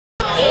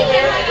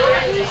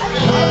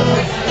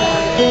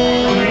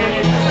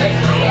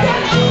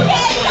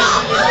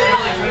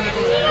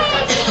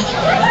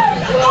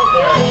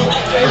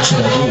What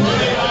should I do?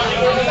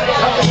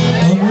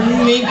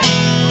 Pump me,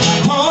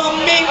 pump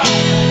me,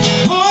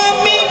 pump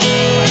me,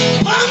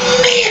 pump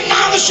me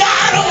another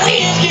shot of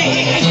whiskey.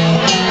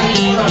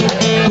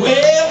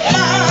 Well,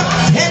 my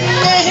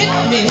tender hit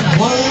me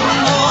one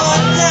more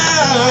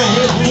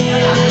time.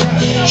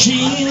 She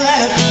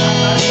laughed,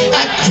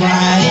 I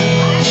cried,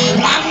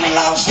 I'm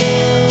lost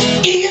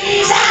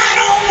inside. I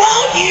don't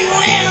want you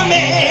in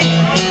me.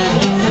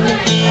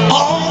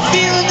 All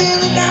filled in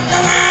the dark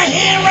of my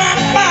head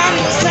right by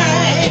my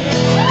side.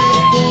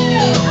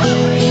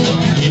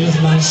 Here's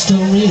my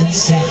story, it's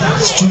sad,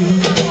 it's true.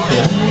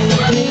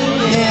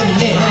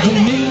 Never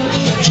knew.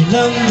 She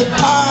loved the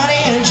party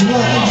and she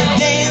loved to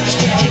dance.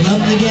 She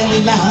loved to get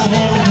loud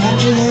every time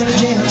she had a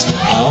chance.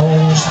 I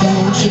always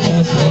thought she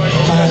was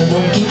my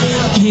Loki.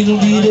 Little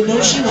did I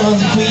know she was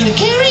the queen of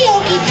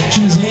karaoke.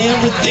 She was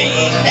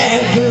everything that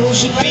a girl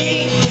should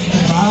be.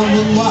 The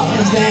problem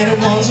was that it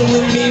wasn't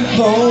with me.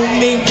 For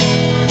me,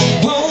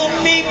 for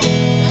me,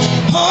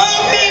 for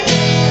me,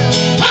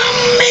 for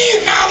me,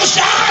 another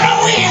shot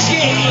of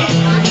whiskey.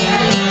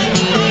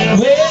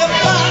 Well,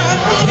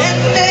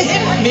 bartender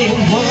hit me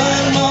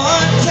one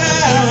more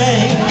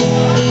time.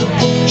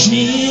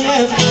 She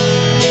left,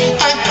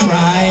 I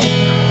cried,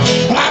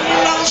 I'm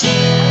lost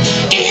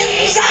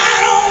inside.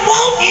 I don't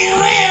want you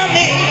in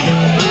me.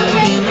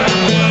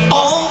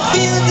 All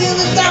filled in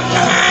the dark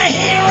of my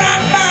head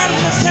right by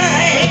my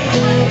side.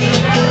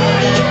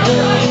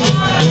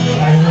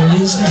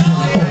 Listen to the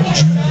old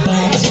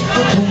jukebox.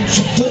 Don't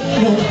you put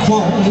no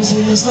qualms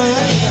in this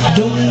line. I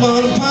don't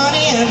want to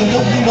party and I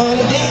don't want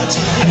to dance.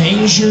 I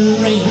ain't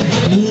sure ain't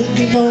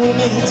looking for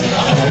romance.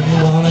 I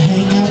don't want to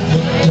hang out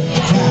with the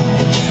crowd.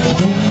 I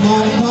don't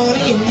want to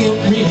party and get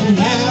real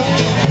loud.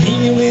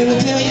 Believe me when I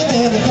tell you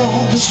that I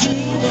thought it's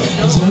true.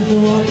 There's only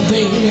one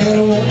thing that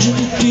I want you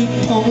to do.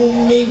 Pour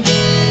me,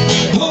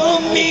 pour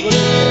me,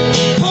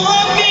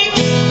 pour me,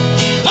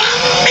 pour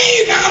me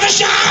another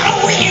shot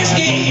of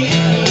whiskey.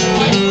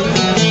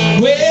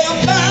 Well,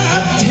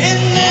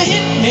 bartender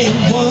hit me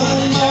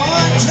one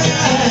more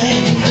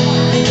time.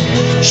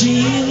 She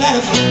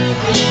laughed,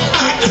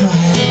 I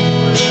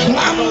cried, well,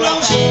 I'm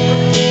lost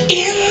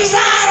inside.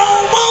 I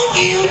don't want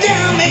you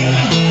down me.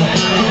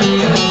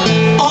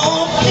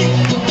 All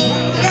people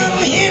got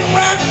me here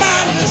right by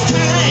this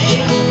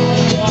time.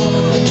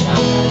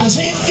 I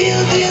say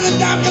filled in the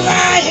dark of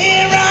my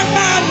head right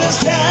by this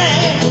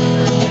time.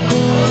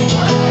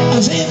 I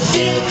say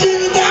filled in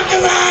the dark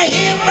of my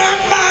head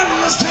right by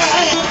this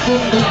time.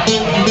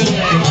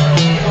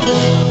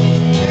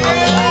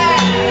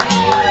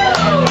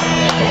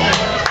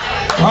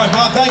 All right,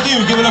 Bob, thank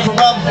you. Give it up for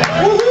Bob.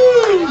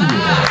 Woohoo!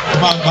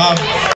 Come on, Bob.